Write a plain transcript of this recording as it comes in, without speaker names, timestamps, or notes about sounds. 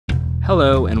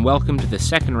Hello and welcome to the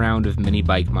second round of mini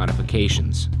bike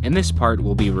modifications. In this part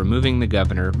we'll be removing the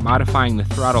governor, modifying the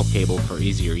throttle cable for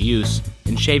easier use,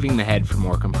 and shaving the head for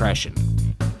more compression.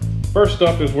 First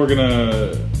up is we're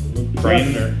gonna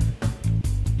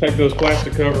take those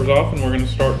plastic covers off and we're gonna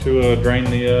start to drain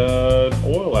the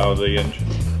oil out of the engine.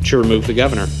 To remove the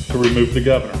governor. To remove the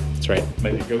governor. That's right.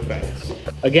 Make it go fast.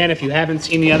 Again, if you haven't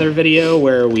seen the other video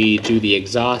where we do the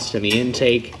exhaust and the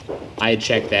intake, I'd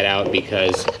check that out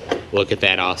because look at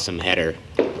that awesome header.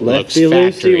 Lefty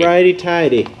loosey, righty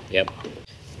tighty. Yep.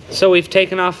 So we've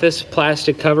taken off this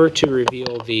plastic cover to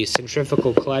reveal the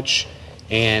centrifugal clutch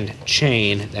and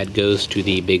chain that goes to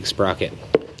the big sprocket.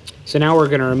 So now we're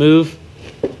going to remove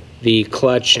the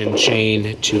clutch and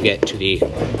chain to get to the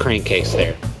crankcase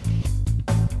there.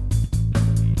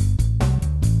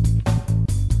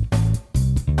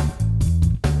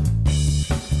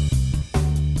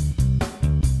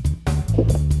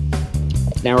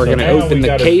 Now we're going to open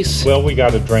the case. Well, we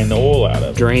got to drain the oil out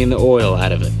of it. Drain the oil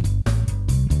out of it.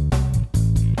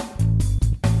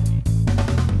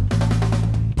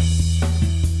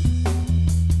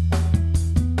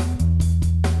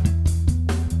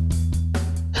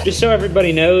 Just so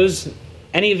everybody knows,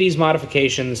 any of these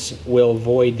modifications will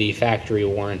void the factory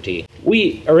warranty.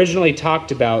 We originally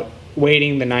talked about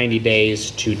waiting the 90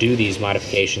 days to do these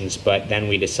modifications, but then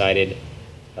we decided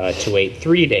to wait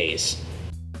 3 days.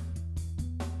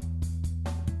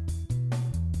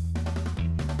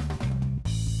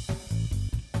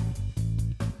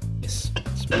 It's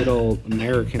little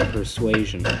American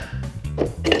persuasion.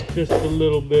 Just a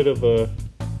little bit of a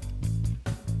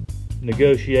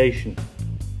negotiation.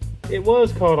 It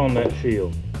was caught on that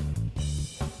shield.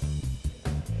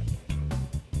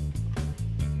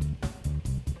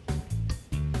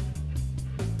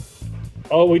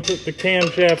 Oh, we took the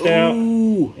camshaft out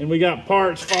and we got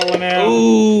parts falling out.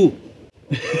 Ooh!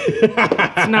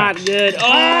 It's not good.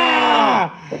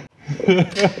 Oh!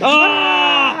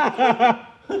 Oh!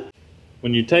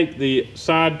 When you take the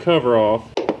side cover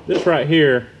off, this right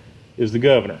here is the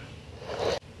governor.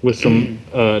 With some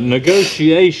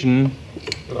negotiation,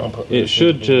 it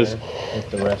should just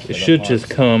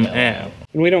come out.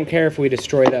 And we don't care if we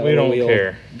destroy that little wheel. We don't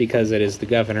care. Because it is the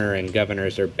governor, and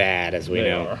governors are bad, as we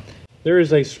know. There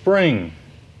is a spring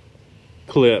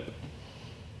clip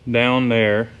down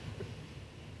there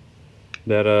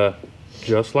that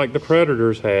just like the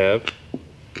Predators have,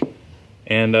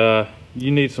 and you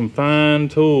need some fine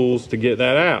tools to get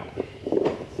that out.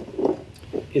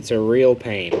 It's a real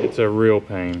pain. It's a real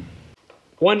pain.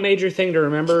 One major thing to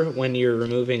remember when you're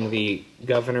removing the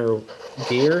governor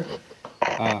gear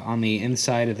on the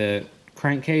inside of the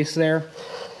crankcase there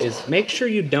is make sure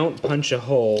you don't punch a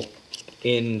hole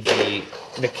in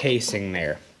the casing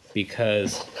there,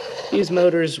 because these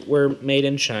motors were made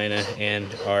in China and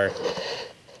are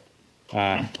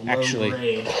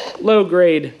actually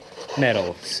low-grade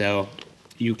metal, so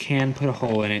you can put a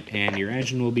hole in it and your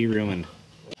engine will be ruined.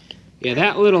 Yeah,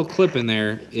 that little clip in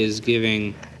there is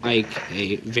giving Ike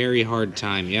a very hard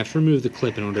time. You have to remove the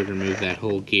clip in order to remove that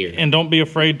whole gear. And don't be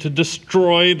afraid to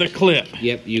destroy the clip.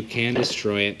 Yep, you can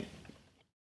destroy it.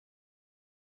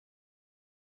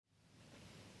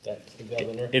 That's the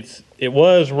governor. It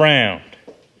was round.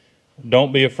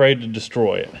 Don't be afraid to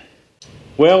destroy it.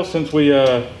 Well, since we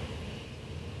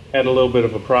had a little bit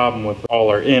of a problem with all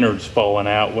our innards falling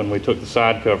out when we took the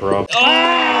side cover off.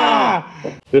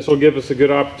 This will give us a good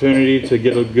opportunity to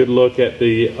get a good look at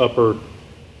the upper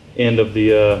end of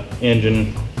the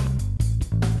engine.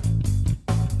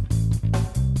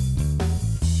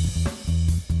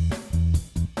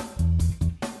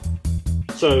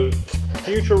 So,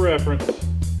 future reference,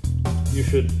 you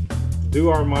should do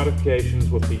our modifications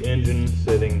with the engine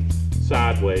sitting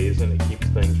sideways, and it keeps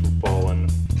things from falling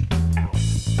out.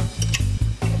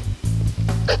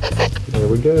 There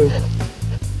we go.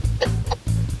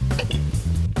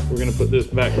 We're gonna put this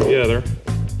back together.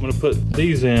 I'm gonna put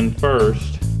these in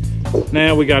first.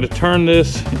 Now we gotta turn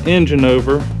this engine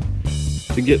over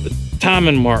to get the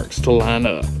timing marks to line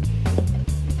up.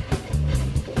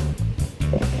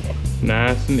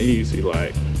 Nice and easy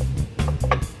like.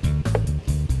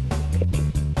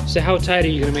 So how tight are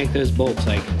you going to make those bolts,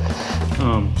 Ike?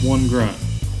 1 grunt.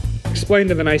 Explain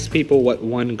to the nice people what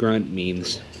 1 grunt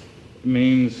means. It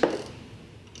means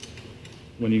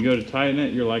when you go to tighten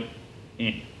it, you're like,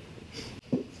 eh.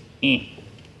 Eh.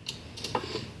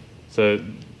 So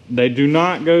they do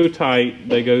not go tight,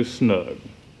 they go snug.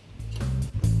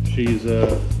 She's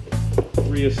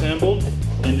reassembled,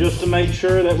 and just to make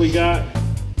sure that we got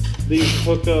these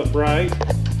hooked up right,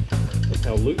 look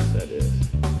how loose that is.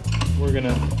 We're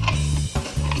gonna,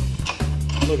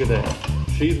 look at that.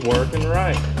 She's working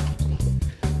right.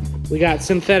 We got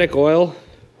synthetic oil.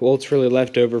 Well, it's really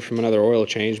left over from another oil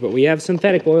change, but we have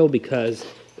synthetic oil because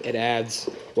it adds,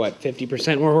 what,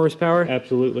 50% more horsepower?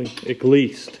 Absolutely. At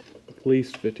least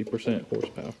 50%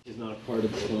 horsepower. Is not a part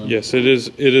of the fun. Yes, it is.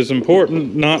 It is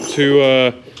important not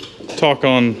to talk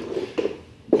on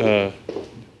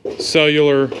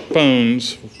cellular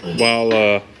phones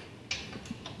while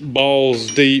balls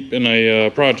deep in a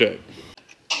project.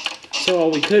 So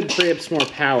we could free up some more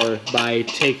power by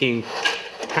taking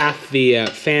half the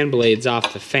fan blades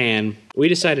off the fan. We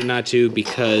decided not to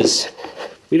because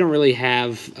we don't really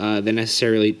have the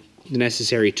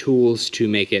necessary tools to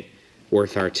make it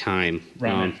worth our time.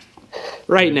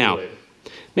 Right now.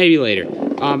 Maybe later.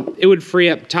 It would free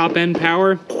up top end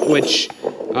power, which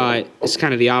is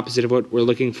kind of the opposite of what we're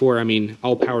looking for. I mean,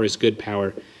 all power is good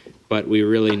power, but we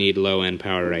really need low end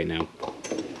power right now.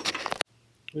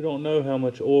 We don't know how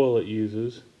much oil it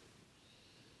uses,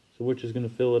 so we're just going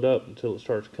to fill it up until it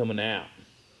starts coming out.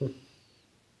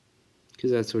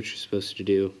 Because that's what you're supposed to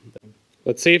do.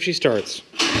 Let's see if she starts.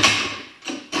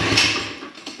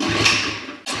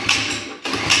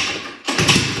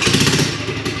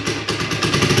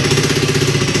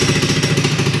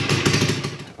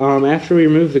 After we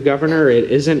remove the governor,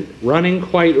 it isn't running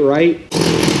quite right.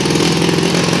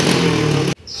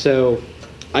 So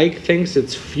Ike thinks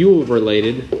it's fuel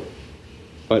related,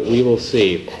 but we will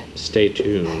see. Stay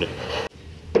tuned.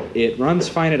 It runs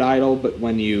fine at idle, but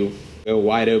when you go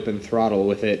wide open throttle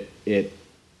with it, it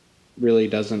really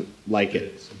doesn't like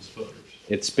it.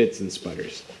 It spits and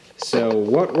sputters. So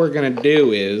what we're gonna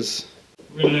do is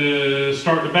We're going to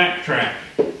start to backtrack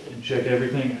and check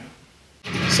everything out.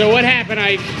 So what happened,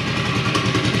 Ike?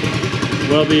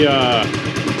 Well, the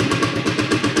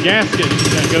gasket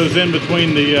that goes in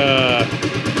between the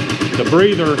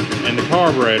breather and the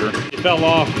carburetor, it fell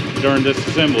off during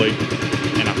disassembly,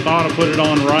 and I thought I put it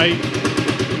on right.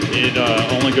 It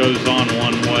only goes on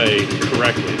one way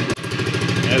correctly.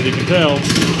 As you can tell,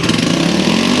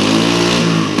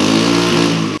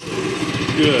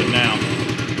 good now.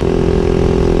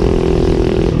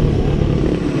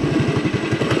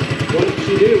 What did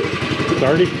she do?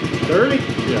 30? 30?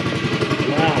 Yeah.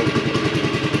 Wow.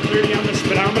 30 on the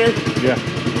speedometer? Yeah.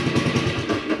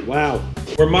 Wow.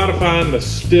 We're modifying the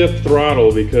stiff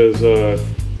throttle because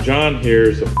John here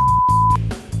is a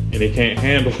and he can't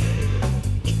handle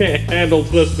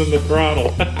twisting the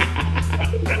throttle.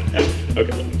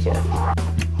 Okay, I'm sorry.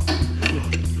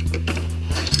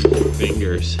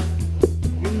 Fingers.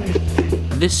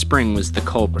 This spring was the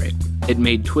culprit. It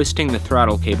made twisting the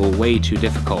throttle cable way too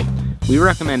difficult. We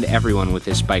recommend everyone with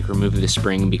this bike remove the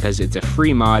spring because it's a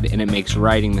free mod and it makes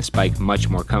riding this bike much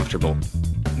more comfortable.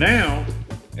 Now,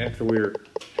 after we're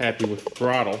happy with the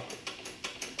throttle,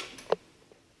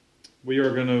 we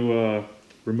are going to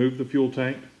remove the fuel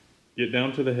tank, get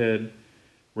down to the head,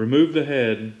 remove the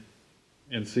head,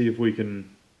 and see if we can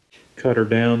cut her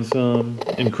down some,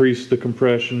 increase the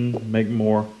compression, make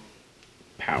more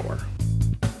power.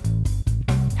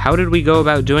 How did we go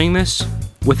about doing this?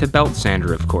 With a belt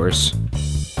sander, of course.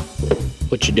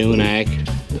 What you doing, Ike?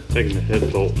 Taking the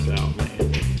head bolts out,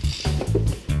 man.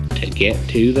 To get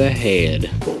to the head.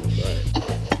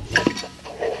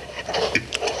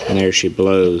 And there she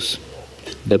blows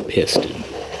the piston.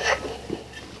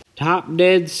 Top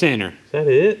dead center. Is that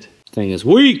it? Thing is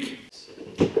weak.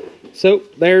 So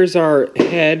there's our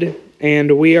head,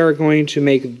 and we are going to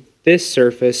make this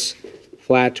surface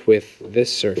flat with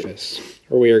this surface.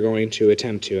 Or we are going to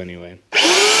attempt to anyway.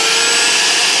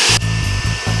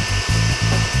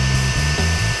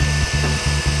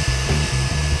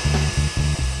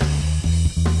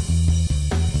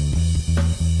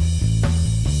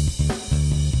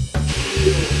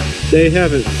 They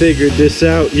haven't figured this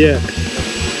out yet,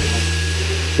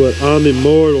 but I'm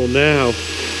immortal now.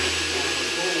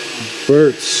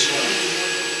 Bert's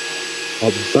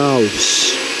a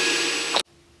boss.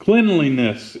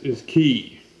 Cleanliness is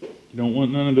key. You don't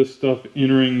want none of this stuff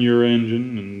entering your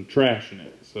engine and trashing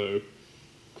it, so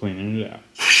cleaning it out.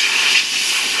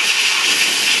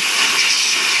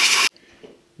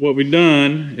 What we've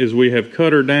done is we have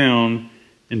cut her down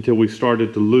until we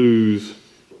started to lose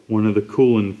one of the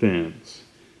cooling fins.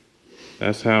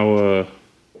 That's how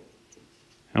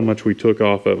much we took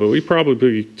off of it. We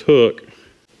probably took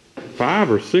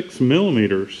 5 or 6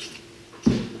 millimeters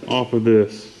off of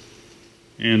this,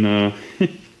 and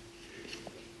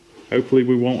hopefully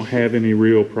we won't have any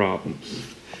real problems.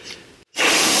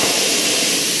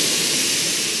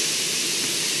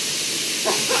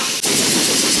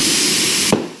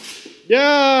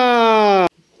 Yeah!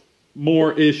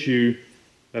 More issue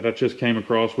that I just came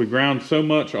across. We ground so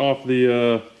much off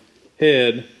the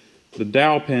head the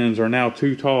dowel pins are now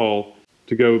too tall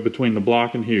to go between the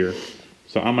block and here.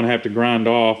 So I'm gonna have to grind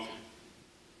off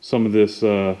some of this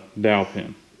dowel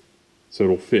pin so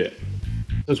it'll fit.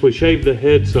 Since we shaved the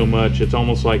head so much, it's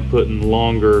almost like putting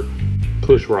longer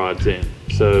push rods in.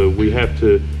 So we have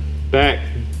to back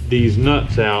these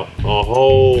nuts out a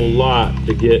whole lot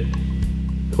to get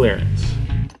clearance.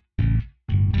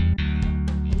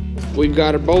 We've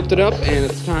got it bolted up and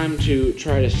it's time to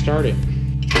try to start it.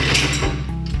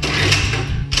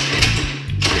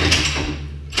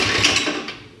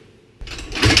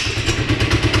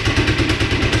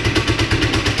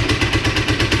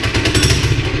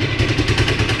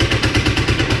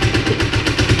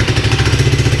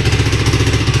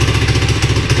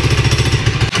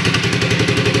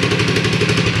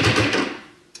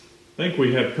 I think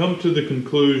we have come to the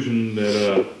conclusion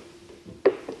that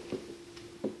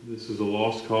this is a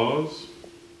lost cause.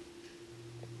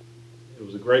 It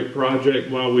was a great project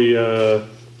while we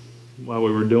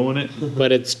were doing it.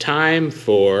 But it's time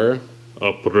for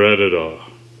A predator.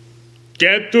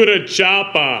 get to the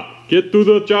chopper. Get to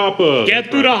the chopper.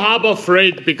 Get to the harbor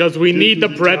freight because we need the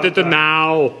predator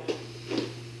now.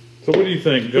 So what do you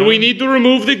think, John? We need to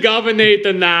remove the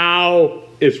governator now.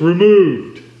 It's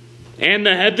removed. And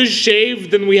the head is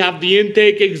shaved and we have the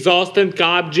intake, exhaust and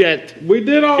carb jet. We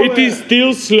did all that. It is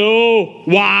still slow.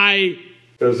 Why?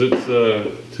 Because it's a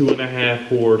 2.5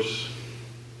 horse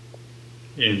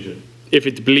engine. If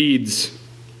it bleeds,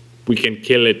 we can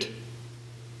kill it.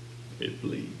 It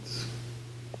bleeds.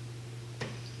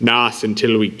 Nas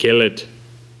until we kill it.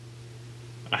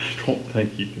 I don't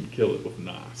think you can kill it with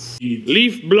NOS.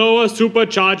 Leaf blower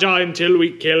supercharger until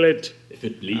we kill it. If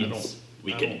it bleeds,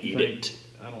 we can eat it.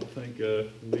 I don't think a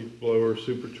leaf blower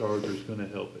supercharger is going to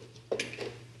help it.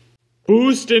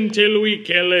 Boost until we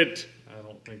kill it. I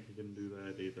don't think you can do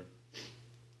that either.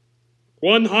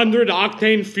 100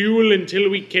 octane fuel until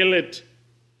we kill it.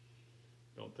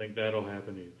 Don't think that'll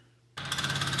happen either.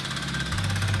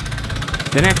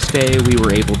 The next day, we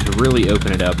were able to really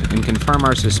open it up and confirm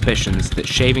our suspicions that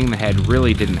shaving the head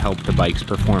really didn't help the bike's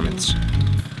performance.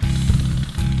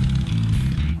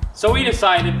 So we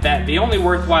decided that the only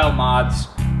worthwhile mods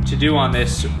to do on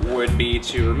this would be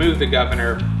to remove the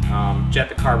governor, jet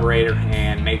the carburetor,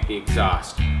 and make the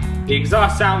exhaust. The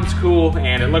exhaust sounds cool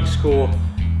and it looks cool.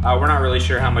 We're not really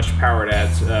sure how much power it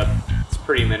adds. It's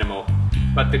pretty minimal.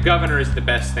 But the governor is the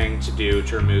best thing to do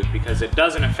to remove because it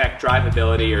doesn't affect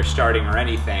drivability or starting or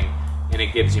anything, and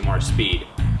it gives you more speed.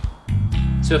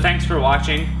 So thanks for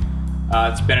watching.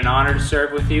 It's been an honor to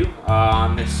serve with you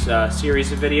on this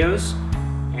series of videos,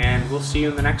 and we'll see you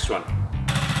in the next one.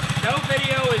 No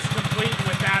video is complete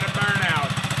without a burnout.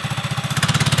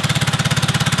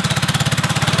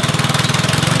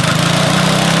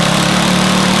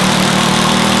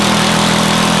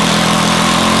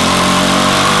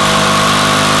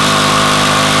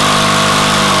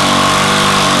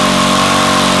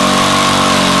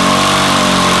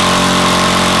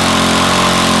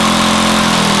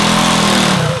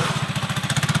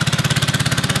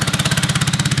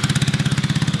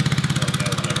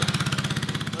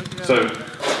 So,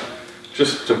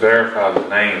 just to verify the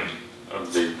name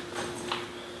of the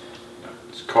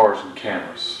it's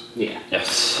Carsandcameras. Yeah.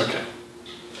 Yes. Okay.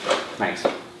 Thanks.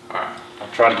 Alright.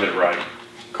 I'll try to get it right.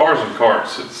 Cars and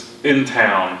Karts. It's in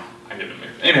town. I get it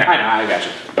mixed. Anyhow. I know, I got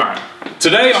you. Alright.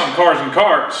 Today on Cars and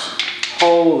Karts.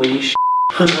 Holy sh**.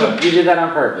 You did that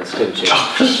on purpose, didn't you?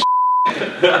 Are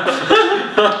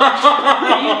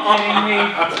you kidding me?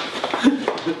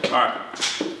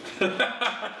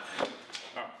 Alright.